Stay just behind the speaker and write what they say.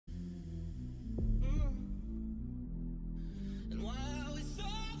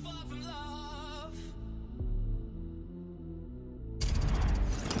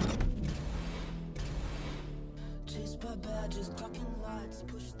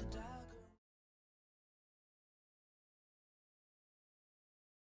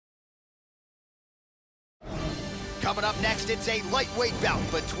Coming up next, it's a lightweight bout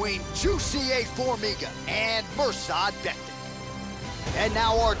between Juicy A. Formiga and Mirsad Bektic. And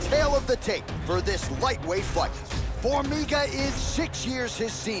now our tale of the tape for this lightweight fight. Formiga is 6 years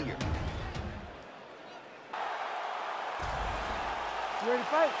his senior. You ready to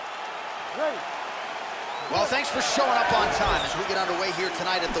fight? Ready. Well, thanks for showing up on time as we get underway here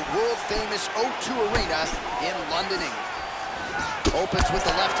tonight at the world-famous O2 Arena in London, England. Opens with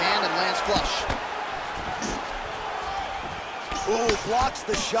the left hand and lands flush. Ooh, blocks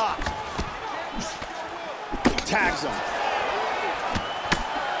the shot. Tags him.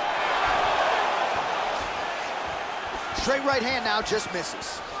 Straight right hand now, just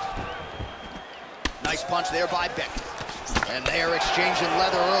misses. Nice punch there by Bektic. And they are exchanging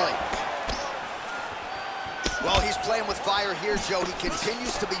leather early. Well, he's playing with fire here, Joe. He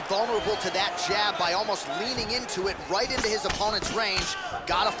continues to be vulnerable to that jab by almost leaning into it right into his opponent's range.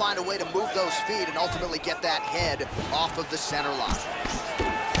 Got to find a way to move those feet and ultimately get that head off of the center line.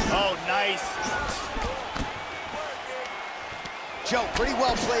 Oh, nice. Joe, pretty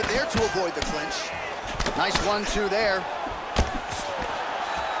well played there to avoid the clinch. Nice 1-2 there.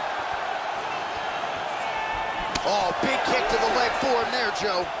 Oh, big kick to the leg for him there,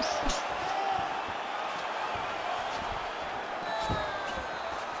 Joe.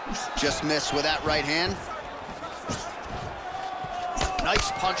 Just missed with that right hand.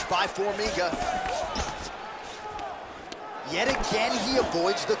 Nice punch by Formiga. Yet again, he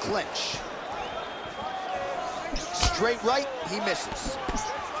avoids the clinch. Straight right, he misses.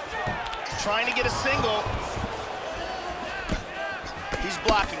 Trying to get a single. He's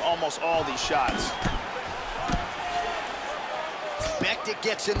blocking almost all these shots. Bektic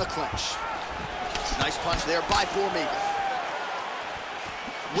gets in the clinch. Nice punch there by Formiga.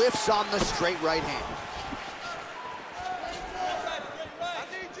 Whiffs on the straight right hand.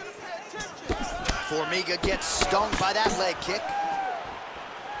 Formiga gets stung by that leg kick.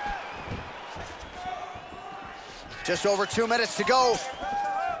 Just over 2 minutes to go.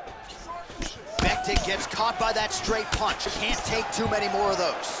 Bektic gets caught by that straight punch. Can't take too many more of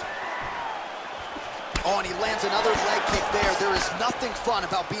those. Oh, and he lands another leg kick there. There is nothing fun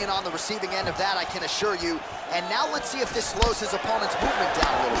about being on the receiving end of that, I can assure you. And now let's see if this slows his opponent's movement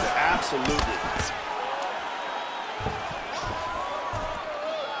down a little bit. Absolutely.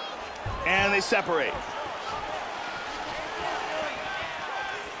 And they separate.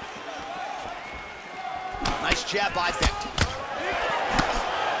 Nice jab by Bektic.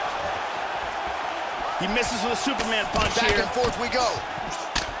 He misses with a Superman punch here. Back and forth we go.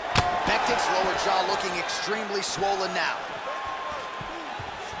 Bektic's lower jaw looking extremely swollen now.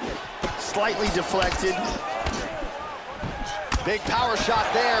 Slightly deflected. Big power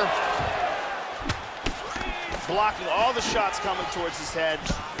shot there. Blocking all the shots coming towards his head.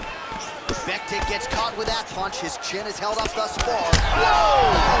 Bektic gets caught with that punch. His chin is held up thus far.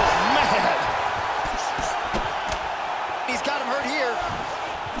 Oh, man. He's got him hurt here.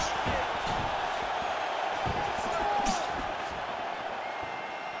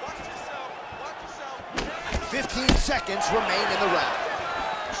 Watch yourself. 15 seconds remain in the round.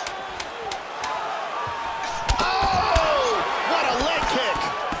 Oh, what a leg kick.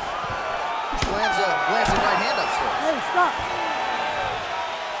 Lands a right hand upstairs. Hey, stop.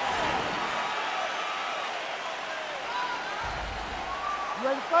 You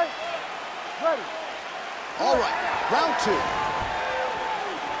ready to fight? Ready. All right, round 2.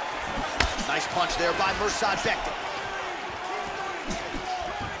 Nice punch there by Mirsad Bektic.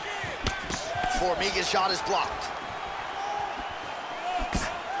 Formiga's shot is blocked.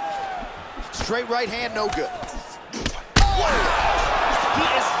 Straight right hand, no good. Wow. He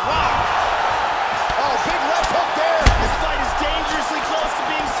is rocked. Oh, big left hook there. This fight is dangerously close to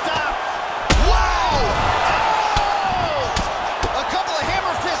being stopped. Wow! Oh! A couple of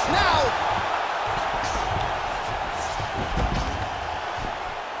hammer fists now.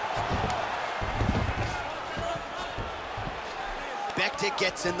 Bektic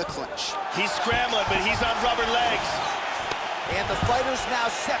gets in the clinch. He's scrambling, but he's on rubber legs. And the fighters now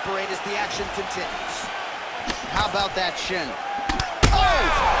separate as the action continues. How about that shin? Oh!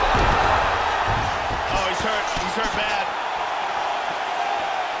 Oh, he's hurt. He's hurt bad.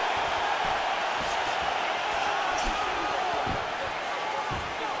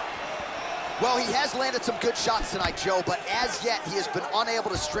 Well, he has landed some good shots tonight, Joe, but as yet, he has been unable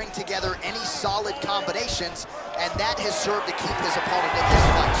to string together any solid combinations, and that has served to keep his opponent in this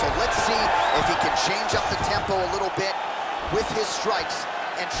fight. So let's see if he can change up the tempo a little bit with his strikes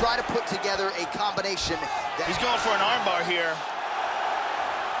and try to put together a combination that... He's going for an armbar here.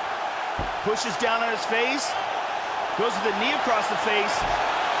 Pushes down on his face. Goes with the knee across the face.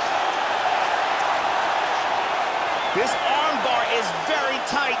 This armbar is very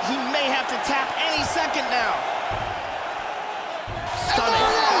tight. He may have to tap any second now. Stunning.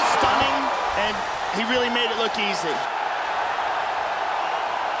 Stunning. And he really made it look easy.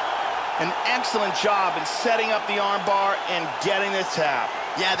 An excellent job in setting up the armbar and getting the tap.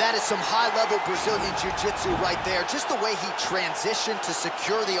 Yeah, that is some high-level Brazilian Jiu-Jitsu right there. Just the way he transitioned to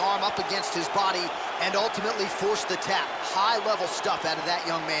secure the arm up against his body and ultimately force the tap. High-level stuff out of that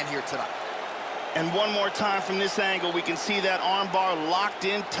young man here tonight. And one more time from this angle, we can see that armbar locked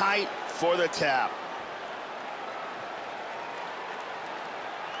in tight for the tap.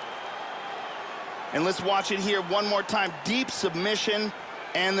 And let's watch it here one more time. Deep submission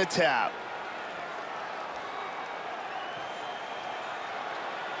and the tap.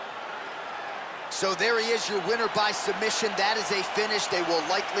 So there he is, your winner by submission. That is a finish they will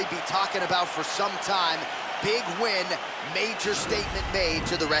likely be talking about for some time. Big win, major statement made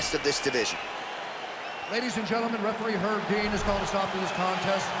to the rest of this division. Ladies and gentlemen, referee Herb Dean has called a stop to this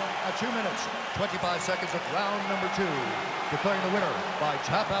contest at 2 minutes, 25 seconds of round number 2, declaring the winner by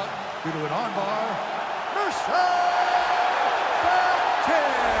tap out due to an armbar,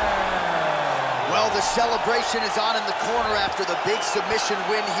 Well, the celebration is on in the corner after the big submission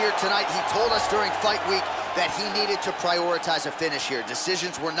win here tonight. He told us during fight week that he needed to prioritize a finish here.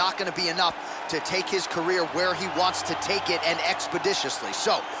 Decisions were not going to be enough to take his career where he wants to take it, and expeditiously.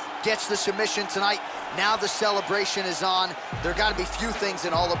 So, gets the submission tonight. Now the celebration is on. There got to be few things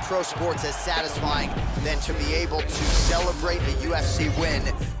in all of pro sports as satisfying than to be able to celebrate a UFC win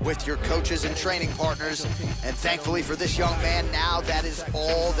with your coaches and training partners. And thankfully for this young man, now that is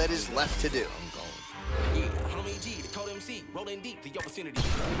all that is left to do. Rolling deep to your vicinity.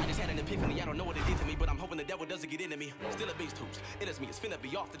 I just had an epiphany, I don't know what it did to me, but I'm hoping the devil doesn't get into me. Still a beast hoops, it is me, it's finna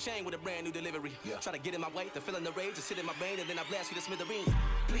be off the chain with a brand new delivery. Try to get in my way, the feeling the rage, to sit in my brain, and then I blast you to smithereens.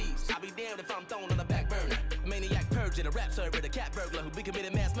 Please, I'll be damned if I'm thrown on the back burner. Maniac purging, a rap server, the cat burglar who be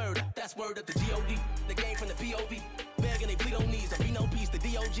committing mass murder. That's word of the G.O.D., the game from the P.O.V. Begging they plead on knees, there be no peace, the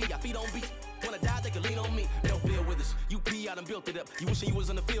D.O.G., I feed on beats. Wanna die, they can lean on me, no bill with us. You P, I done built it up, you wishing you was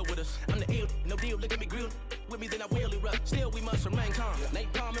on the field with us. I'm the ill, no deal, look at me grilled. With me, then I will erupt. Still, we must remain calm.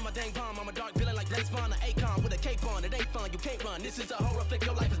 Nate Palm in my dang palm. I'm a dark villain like Blaze Vaughn, an Akon with a cape on. It ain't fun, you can't run. This is a horror flick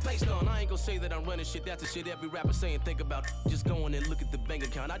your life is based on. I ain't gonna say that I'm running shit. That's the shit every rapper saying. Think about just going and look at the bank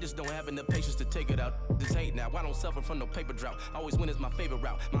account. I just don't have enough patience to take it out. This hate now. I don't suffer from no paper drought. Always win is my favorite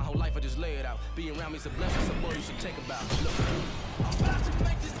route. My whole life I just lay it out. Being around me's a blessing, so boy, you should take a bow. Look, I'm about to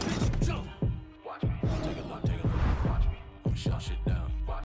make this